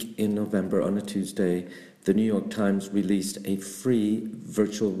third week in November, on a Tuesday, the New York Times released a free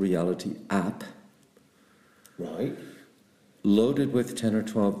virtual reality app. Right. Loaded with 10 or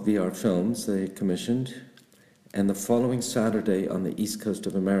 12 VR films they commissioned. And the following Saturday on the east coast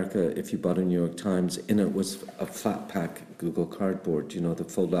of America, if you bought a New York Times, in it was a flat pack Google Cardboard, the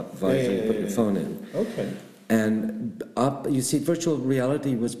fold-up visor you put your phone in. Okay. And you see, virtual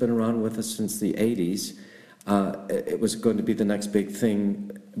reality has been around with us since the 80s. It was going to be the next big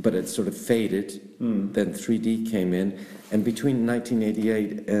thing, but it sort of faded. Then 3D came in. And between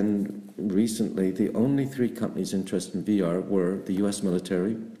 1988 and recently, the only three companies interested in VR were the US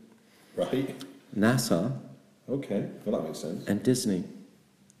military, right, NASA, okay, well that makes sense, and Disney.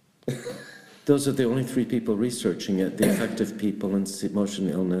 Those are the only three people researching it, the affective people and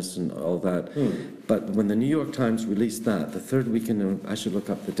emotional illness and all that. But when the New York Times released that, the third weekend, I should look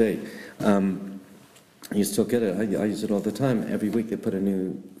up the date, you still get it. I use it all the time. Every week they put a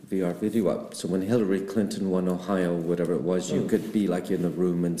new VR video up. So when Hillary Clinton won Ohio, whatever it was, you could be like in the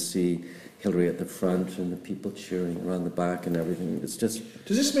room and see Hillary at the front and the people cheering around the back and everything. It's just...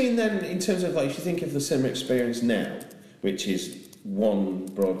 Does this mean then, in terms of, like, if you think of the cinema experience now, which is one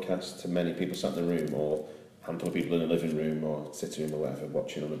broadcast to many people sat in the room, or a handful of people in a living room or sitting room or whatever,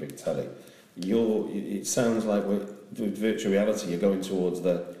 watching on a big telly, it sounds like with virtual reality you're going towards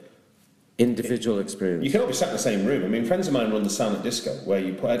the... individual experience. You can all be sat in the same room. I mean, friends of mine run the silent disco, where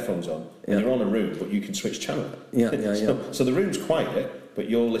you put headphones on and you're on a room, but you can switch channel. So the room's quiet, but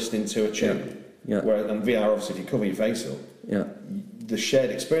you're listening to a tune. Where and VR, obviously, if you cover your face up, the shared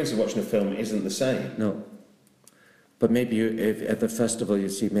experience of watching a film isn't the same. No. But maybe if at the festival you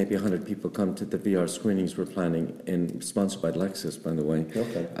see maybe 100 people come to the VR screenings we're planning, sponsored by Lexus, by the way.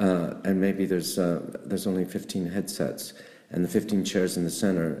 Okay. And maybe there's only 15 headsets and the 15 chairs in the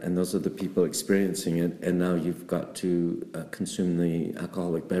center, and those are the people experiencing it, and now you've got to consume the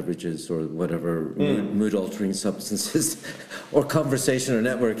alcoholic beverages or whatever mood-altering substances or conversation or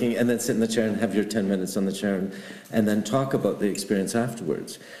networking, and then sit in the chair and have your 10 minutes on the chair and then talk about the experience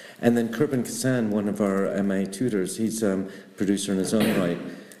afterwards. And then Kurban Kassan, one of our MA tutors, he's a producer in his own right,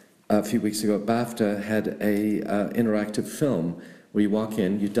 a few weeks ago at BAFTA had a interactive film where you walk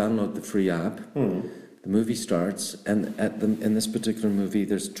in, you download the free app, the movie starts, and in this particular movie,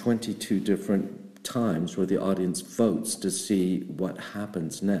 there's 22 different times where the audience votes to see what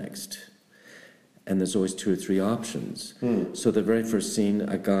happens next. and there's always 2 or 3 options. So the very first scene,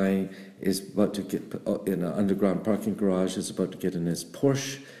 a guy is about to get in an underground parking garage, is about to get in his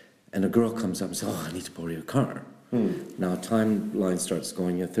Porsche, and a girl comes up and says, "Oh, I need to borrow your car." Now, timeline starts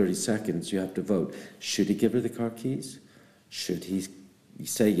going at 30 seconds. You have to vote. Should he give her the car keys? Should he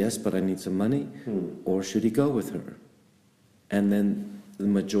say, "Yes, but I need some money"? Or should he go with her? And then the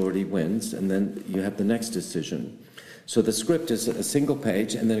majority wins, and then you have the next decision. So the script is a single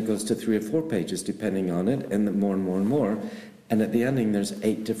page, and then it goes to 3 or 4 pages, depending on it, and then more and more and more. And at the ending, there's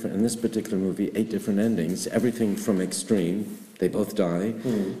 8 different, in this particular movie, 8 different endings. Everything from extreme, they both die,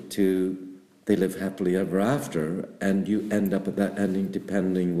 to they live happily ever after, and you end up at that ending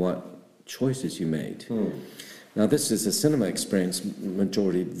depending what choices you made. Now, this is a cinema experience,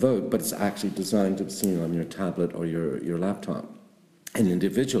 majority vote, but it's actually designed to be seen on your tablet or your laptop. An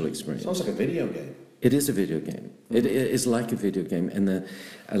individual experience. Sounds like a video game. It is a video game. It is like a video game, and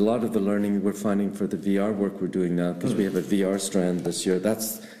a lot of the learning we're finding for the VR work we're doing now, because we have a VR strand this year.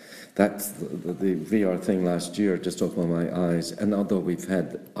 That's the VR thing last year just opened my eyes. And although we've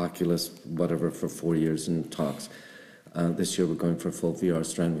had Oculus whatever for 4 years in talks, this year we're going for a full VR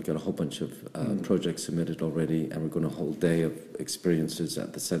strand. We've got a whole bunch of projects submitted already, and we're going a whole day of experiences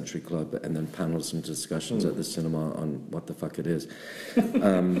at the Century Club, and then panels and discussions at the cinema on what the fuck it is.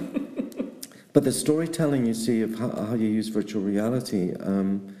 But the storytelling, you see, of how you use virtual reality,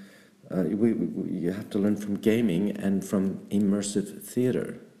 you have to learn from gaming and from immersive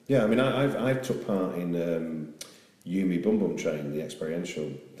theatre. Yeah, I mean, I took part in Yumi Bum Bum Train, the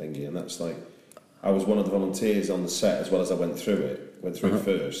experiential thingy, and that's like, I was one of the volunteers on the set as well as I went through it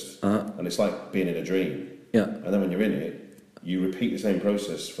first, and it's like being in a dream. Yeah. And then when you're in it, you repeat the same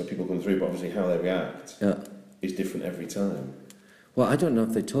process when people come through, but obviously how they react is different every time. Well, I don't know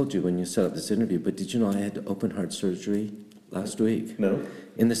if they told you when you set up this interview, but did you know I had open heart surgery last week? No.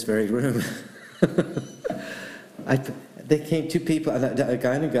 In this very room. They came, 2 people, a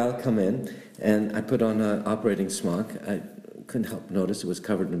guy and a gal come in, and I put on an operating smock. I couldn't help notice it was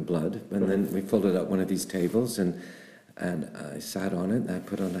covered in blood. And then we folded out one of these tables, and I sat on it, and I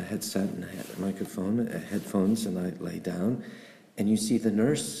put on a headset and a microphone, headphones, and I lay down. And you see the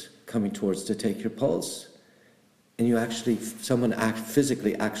nurse coming towards to take your pulse. And you actually, someone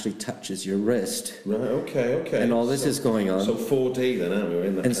physically actually touches your wrist. Right, okay. And all this is going on. So 4D then, aren't we? We're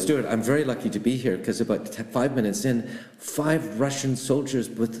in that. And Stuart, I'm very lucky to be here, because about 5 minutes in, 5 Russian soldiers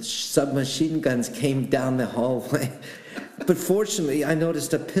with submachine guns came down the hallway. But fortunately, I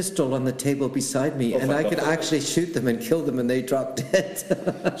noticed a pistol on the table beside me, and I could actually shoot them and kill them, and they dropped dead.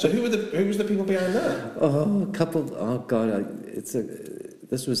 So who was the people behind that? Oh, a couple. Oh God,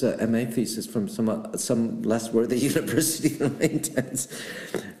 this was a MA thesis from some less worthy university in Raindance.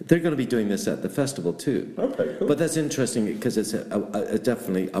 They're going to be doing this at the festival too. Okay, cool. But that's interesting because it's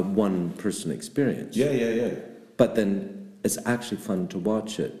definitely a one-person experience. Yeah. But then it's actually fun to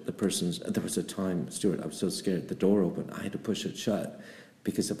watch it. There was a time, Stuart, I was so scared. The door opened. I had to push it shut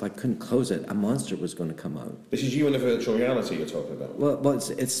because if I couldn't close it, a monster was going to come out. This is you in the virtual reality you're talking about. Well,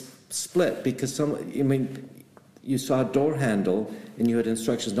 it's split because you saw a door handle and you had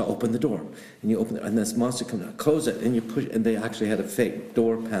instructions to open the door, and you open it, and this monster comes out, close it, and you push, and they actually had a fake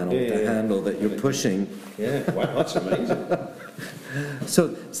door panel, handle that you're pushing. Yeah, wow, that's amazing.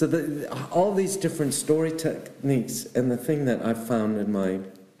 So all these different story techniques, and the thing that I've found in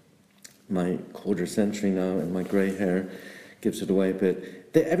my quarter century now, and my grey hair gives it away a bit.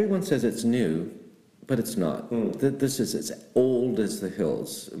 Everyone says it's new, but it's not. This is as old as the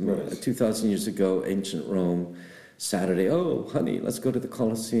hills. Right. 2,000 years ago, ancient Rome. Saturday, oh, honey, let's go to the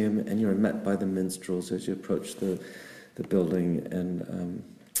Colosseum, and you're met by the minstrels as you approach the building, and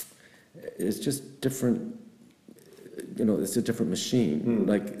it's just different. It's a different machine.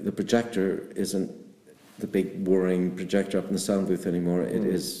 Like the projector isn't the big whirring projector up in the sound booth anymore. It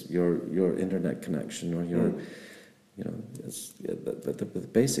is your internet connection or your, the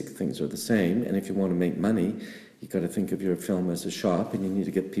basic things are the same. And if you want to make money, you've got to think of your film as a shop, and you need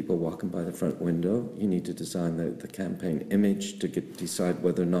to get people walking by the front window. You need to design the campaign image to decide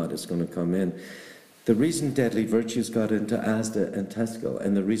whether or not it's going to come in. The reason Deadly Virtues got into Asda and Tesco,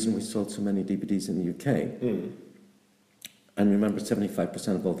 and the reason we sold so many DVDs in the UK, and remember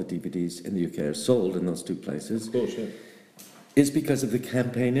 75% of all the DVDs in the UK are sold in those 2 places, of course, yeah, is because of the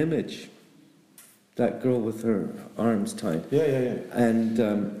campaign image. That girl with her arms tied. Yeah. And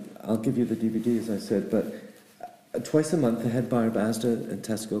I'll give you the DVD, as I said, but twice a month, the head buyer of Asda and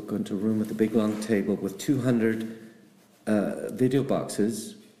Tesco go into a room with a big long table with 200 video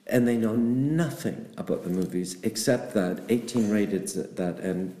boxes, and they know nothing about the movies except that 18 rated at that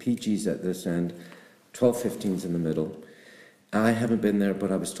end, PGs at this end, 12-15s in the middle, I haven't been there, but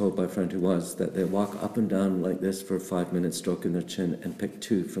I was told by a friend who was, that they walk up and down like this for 5 minutes, stroking their chin, and pick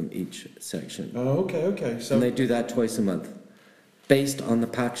 2 from each section. Oh, okay. So, and they do that twice a month, based on the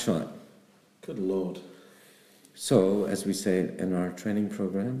pack shot. Good Lord. So, as we say in our training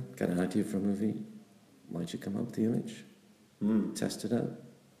program, get an idea for a movie, why don't you come up with the image? Test it out.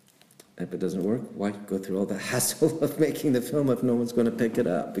 If it doesn't work, why go through all the hassle of making the film if no one's going to pick it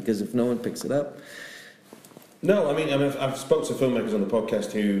up? Because if no one picks it up... No, I mean, I've spoken to filmmakers on the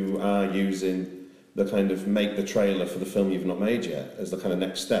podcast who are using the kind of make the trailer for the film you've not made yet as the kind of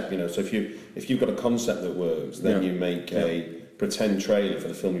next step, you know. So if you've got a concept that works, then you make a pretend trailer for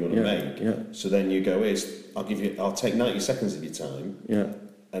the film you want to make. Yeah. So then you go, I'll take 90 seconds of your time. Yeah.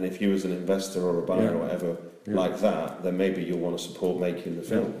 And if you as an investor or a buyer or whatever like that, then maybe you'll want to support making the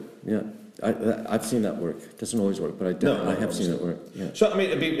film. Yeah. I've seen that work. It doesn't always work, but I have seen it work. Yeah. So I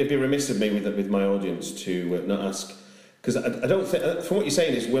mean, it'd be remiss of me with my audience to not ask, because I don't think, from what you're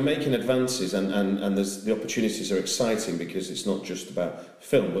saying, is we're making advances, and there's the opportunities are exciting because it's not just about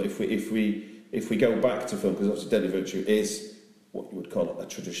film. But if we go back to film, because obviously Deadly Virtue is what you would call a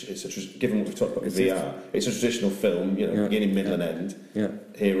tradition. Given what we've talked about with VR, it's a traditional film. You know, beginning, middle, and end.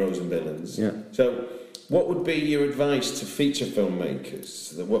 Heroes and villains. Yeah. So, what would be your advice to feature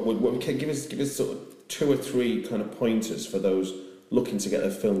filmmakers? What can give us sort of 2 or 3 kind of pointers for those looking to get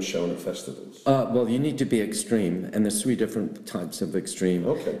their film shown at festivals? Well, you need to be extreme, and there's 3 different types of extreme.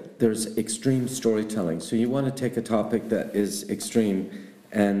 Okay. There's extreme storytelling. So you want to take a topic that is extreme,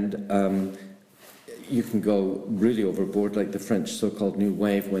 and you can go really overboard, like the French so-called New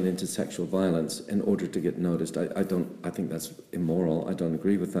Wave went into sexual violence in order to get noticed. I think that's immoral. I don't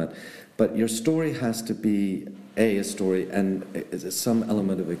agree with that. But your story has to be a story and some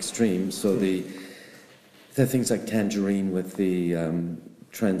element of extreme. So the things like Tangerine with the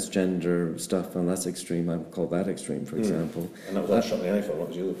transgender stuff, and that's extreme. I would call that extreme, for example. And that was all shot on the iPhone. What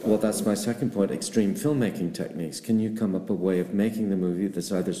was your other part? Well, that's my second point, extreme filmmaking techniques. Can you come up with a way of making the movie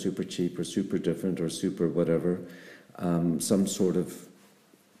that's either super cheap or super different or super whatever, some sort of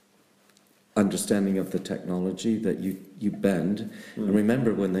understanding of the technology that you bend. And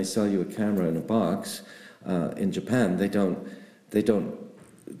remember, when they sell you a camera in a box, in Japan, they don't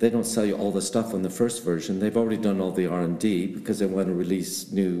sell you all the stuff on the first version. They've already done all the R&D because they want to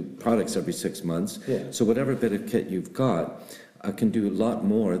release new products every 6 months. Yeah. So whatever bit of kit you've got can do a lot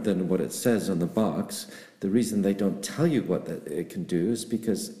more than what it says on the box. The reason they don't tell you what it can do is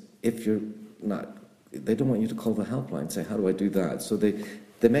because if you're not, they don't want you to call the helpline and say, how do I do that? So they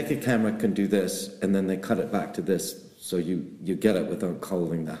make a camera can do this, and then they cut it back to this. So you get it without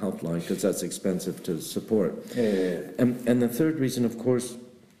calling the helpline, because that's expensive to support. Yeah. And the third reason, of course,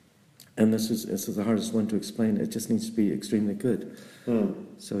 and this is the hardest one to explain, it just needs to be extremely good.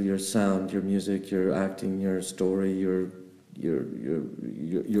 So your sound, your music, your acting, your story, your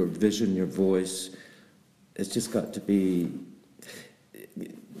vision, your voice, it's just got to be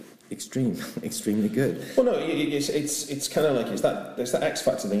extremely good. Well, no, it's kind of like it's that X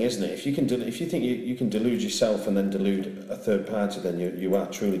factor thing, isn't it? If you think you can delude yourself and then delude a third party, then you are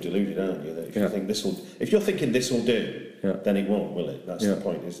truly deluded, aren't you? That if you're thinking this will do, then it won't, will it? That's the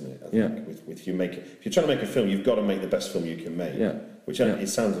point, isn't it? I think if you're trying to make a film, you've got to make the best film you can make. Yeah. Which it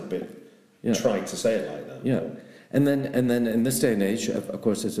sounds a bit trite to say it like that. Yeah. And then in this day and age, of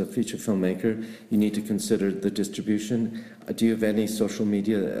course, as a feature filmmaker, you need to consider the distribution. Do you have any social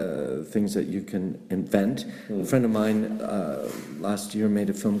media things that you can invent? A friend of mine last year made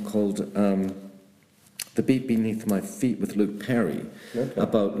a film called The Beat Beneath My Feet with Luke Perry,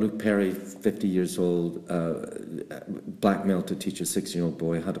 about Luke Perry, 50 years old, blackmailed to teach a 6-year-old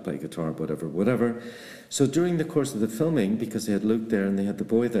boy how to play guitar, whatever. So during the course of the filming, because they had Luke there and they had the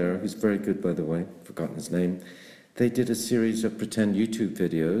boy there, who's very good, by the way, forgotten his name, they did a series of pretend YouTube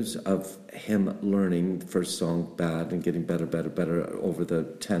videos of him learning the first song bad and getting better over the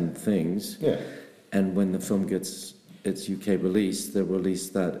 10 things. Yeah. And when the film gets its UK release, they'll release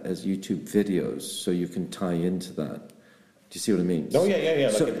that as YouTube videos, so you can tie into that. Do you see what I mean? Oh, yeah.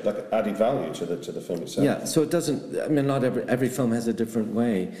 Like added value to the film itself. Yeah, so it doesn't, I mean, not every film has a different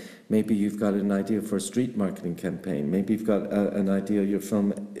way. Maybe you've got an idea for a street marketing campaign. Maybe you've got an idea, your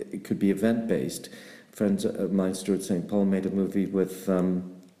film, it could be event-based. Friends of mine, Stuart St. Paul, made a movie with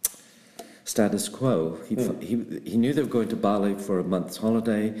Status Quo. He knew they were going to Bali for a month's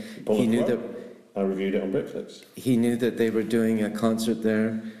holiday. He knew that I reviewed it on Britflix. He knew that they were doing a concert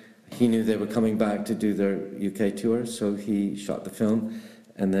there. He knew they were coming back to do their UK tour, so he shot the film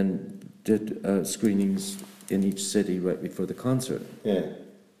and then did screenings in each city right before the concert. Yeah.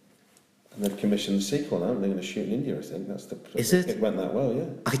 And they've commissioned the sequel now, and they're going to shoot in India, I think. Is it? It went that well, yeah.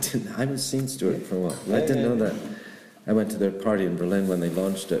 I haven't seen Stuart for a while. I didn't know that. I went to their party in Berlin when they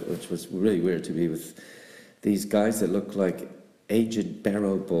launched it, which was really weird to be with these guys that looked like aged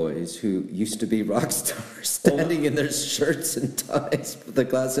barrow boys who used to be rock stars standing in their shirts and ties with a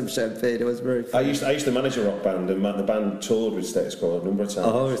glass of champagne. It was very funny. I used to manage a rock band, and the band toured with Status Quo a number of times.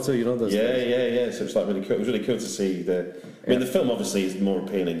 Oh, so you know those guys? Yeah. So it's like really cool. It was really cool to see the film obviously is more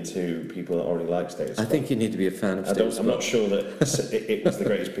appealing to people that already like Status Quo. I think you need to be a fan of Status Quo. I'm not sure that it was the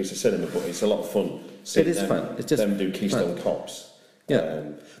greatest piece of cinema, but it's a lot of fun. It is fun. It's just them do Keystone Cops. Yeah.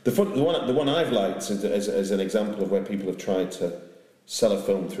 The one I've liked as an example of where people have tried to sell a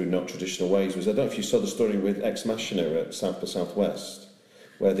film through not traditional ways was, I don't know if you saw the story with Ex Machina at South by Southwest,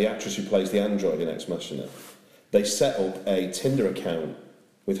 where the actress who plays the android in Ex Machina, they set up a Tinder account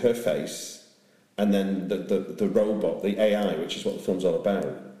with her face, and then the robot, the AI, which is what the film's all about.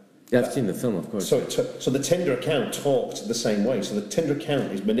 Yeah, I've seen the film, of course. So the Tinder account talked the same way. So the Tinder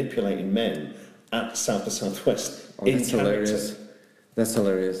account is manipulating men at South by Southwest in that's character. hilarious. That's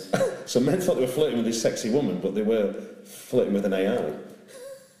hilarious. So men thought they were flirting with this sexy woman, but they were flirting with an AI.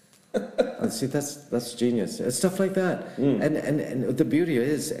 See, that's genius. It's stuff like that. And the beauty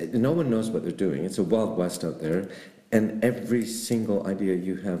is, no one knows what they're doing. It's a wild west out there, and every single idea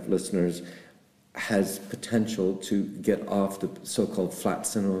you have, listeners, has potential to get off the so-called flat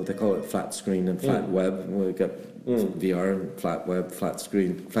cinema. They call it flat screen and flat web. We've got VR and flat web, flat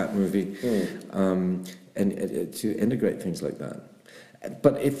screen, flat movie, and to integrate things like that.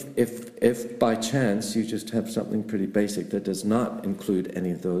 But if by chance you just have something pretty basic that does not include any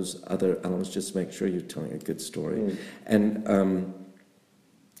of those other elements, just make sure you're telling a good story. And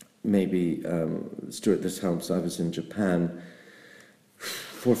maybe, Stuart, this helps. I was in Japan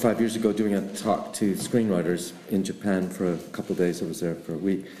 4 or 5 years ago doing a talk to screenwriters in Japan for a couple of days. I was there for a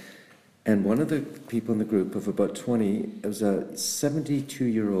week. And one of the people in the group of about 20, it was a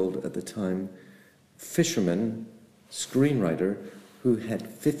 72-year-old at the time, fisherman, screenwriter, who had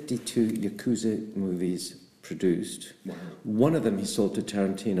 52 Yakuza movies produced. Wow. One of them he sold to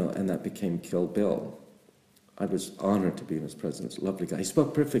Tarantino, and that became Kill Bill. I was honored to be in his presence. Lovely guy. He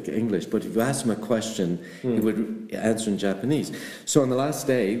spoke perfect English, but if you asked him a question, he would answer in Japanese. So on the last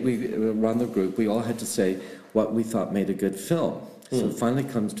day, we around the group, we all had to say what we thought made a good film. So it finally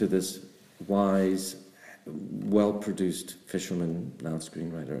comes to this wise, well-produced fisherman, now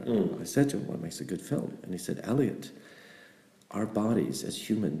screenwriter. I said to him, what makes a good film? And he said, Elliot, our bodies as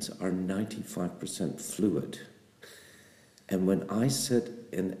humans are 95% fluid. And when I sit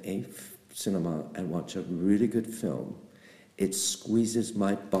in a cinema and watch a really good film, it squeezes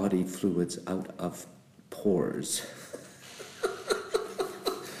my body fluids out of pores.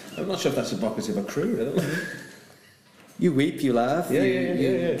 I'm not sure if that's evocative or crude, I don't know. You weep, you laugh,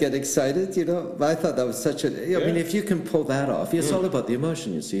 you get excited, you know. I thought that was such a... I mean, if you can pull that off, it's all about the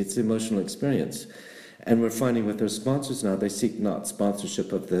emotion, you see. It's the emotional experience. And we're finding with their sponsors now, they seek not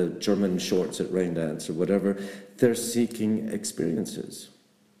sponsorship of the German shorts at Raindance or whatever. They're seeking experiences.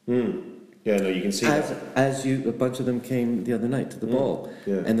 Yeah, no, you can see that. A bunch of them came the other night to the ball,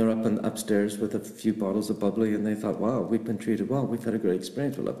 and they're upstairs with a few bottles of bubbly, and they thought, wow, we've been treated well, we've had a great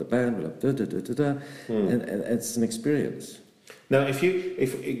experience, we love the band, we love da-da-da-da-da, and it's an experience. Now, if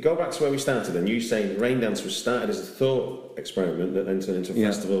you go back to where we started, and you say Raindance was started as a thought experiment that then turned into a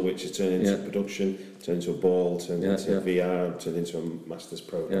festival, which has turned into production, turned into a ball, turned into VR, turned into a master's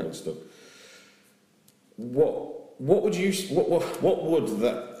program and stuff. What would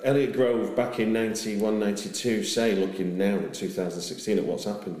that Elliot Grove back in 91, 92 say, looking now at 2016 at what's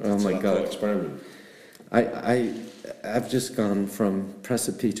happened to that thought experiment? I've just gone from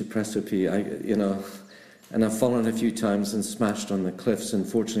precipice to precipice. And I've fallen a few times and smashed on the cliffs, and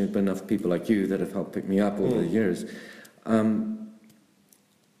fortunately there have been enough people like you that have helped pick me up over the years.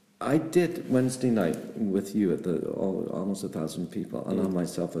 I did Wednesday night with you at almost 1,000 people, allow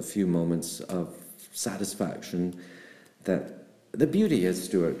myself a few moments of satisfaction that the beauty is,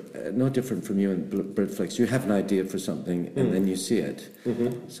 Stuart, no different from you and Britflix. You have an idea for something and then you see it.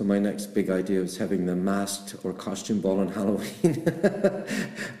 So my next big idea is having the masked or costume ball on Halloween.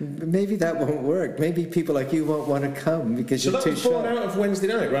 Maybe that won't work. Maybe people like you won't want to come because you're too shy. So that was born out of Wednesday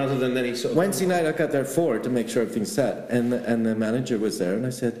night rather than any sort of... Wednesday night I got there at 4 to make sure everything's set, and the manager was there, and I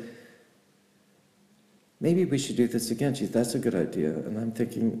said, maybe we should do this again. She said, that's a good idea. And I'm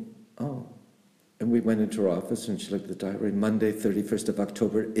thinking, oh... And we went into her office and she looked at the diary. Monday, 31st of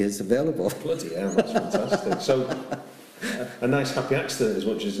October is available. Bloody hell, that's fantastic. So, a nice happy accident as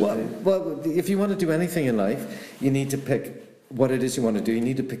much as... Well, if you want to do anything in life, you need to pick what it is you want to do. You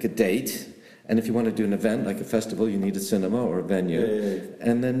need to pick a date. And if you want to do an event, like a festival, you need a cinema or a venue.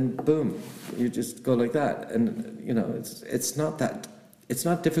 And then, boom, you just go like that. And, it's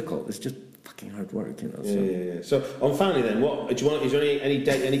not difficult. It's just fucking hard work, you know. Yeah. So finally then, what do you want? Is there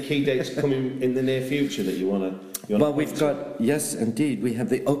any key dates coming in the near future that you want to? Well, we've got, yes, indeed, we have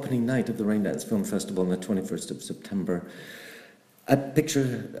the opening night of the Raindance Film Festival on the 21st of September. At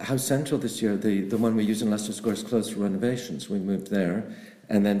Picture House Central this year, the one we use in Leicester Square is closed for renovations. We moved there.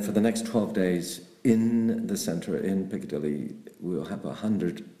 And then for the next 12 days in the centre, in Piccadilly, we'll have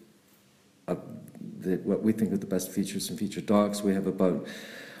 100 of what we think are the best features and feature docs. We have about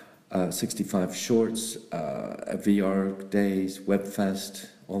 65 shorts, VR days, Webfest,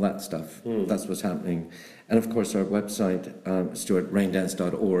 all that stuff. That's what's happening. And of course our website,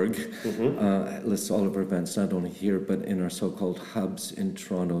 raindance.org, lists all of our events, not only here, but in our so-called hubs in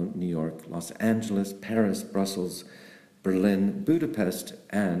Toronto, New York, Los Angeles, Paris, Brussels, Berlin, Budapest,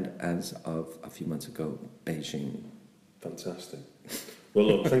 and as of a few months ago, Beijing. Fantastic. Well,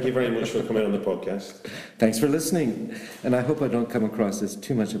 look, thank you very much for coming on the podcast. Thanks for listening. And I hope I don't come across as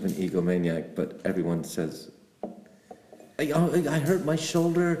too much of an egomaniac, but everyone says, I hurt my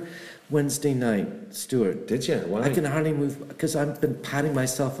shoulder Wednesday night, Stuart. Did you? Why? I can hardly move, because I've been patting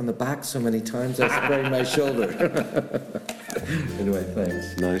myself on the back so many times I sprained my shoulder. Anyway,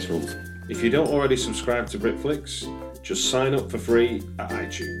 thanks. Nice one. If you don't already subscribe to Britflix, just sign up for free at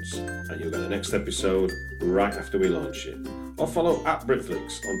iTunes and you'll get the next episode right after we launch it. Or follow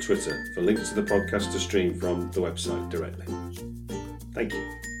 @Britflix on Twitter for links to the podcast to stream from the website directly. Thank you.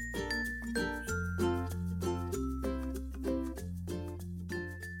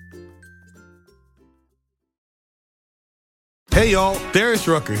 Hey y'all, Darius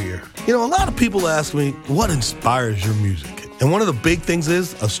Rucker here. You know, a lot of people ask me, what inspires your music? And one of the big things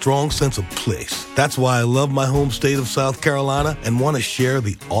is a strong sense of place. That's why I love my home state of South Carolina and want to share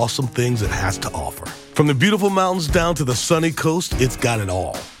the awesome things it has to offer. From the beautiful mountains down to the sunny coast, it's got it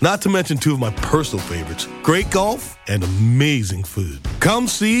all. Not to mention two of my personal favorites, great golf and amazing food. Come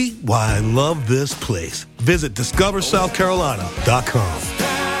see why I love this place. Visit discoversouthcarolina.com.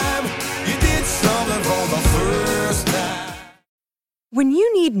 When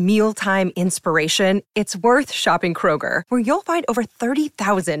you need mealtime inspiration, it's worth shopping Kroger, where you'll find over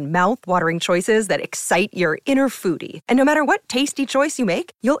 30,000 mouth-watering choices that excite your inner foodie. And no matter what tasty choice you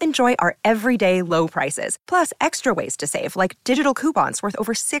make, you'll enjoy our everyday low prices, plus extra ways to save, like digital coupons worth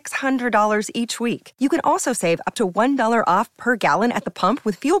over $600 each week. You can also save up to $1 off per gallon at the pump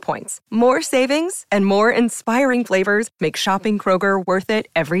with fuel points. More savings and more inspiring flavors make shopping Kroger worth it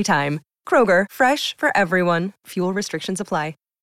every time. Kroger, fresh for everyone. Fuel restrictions apply.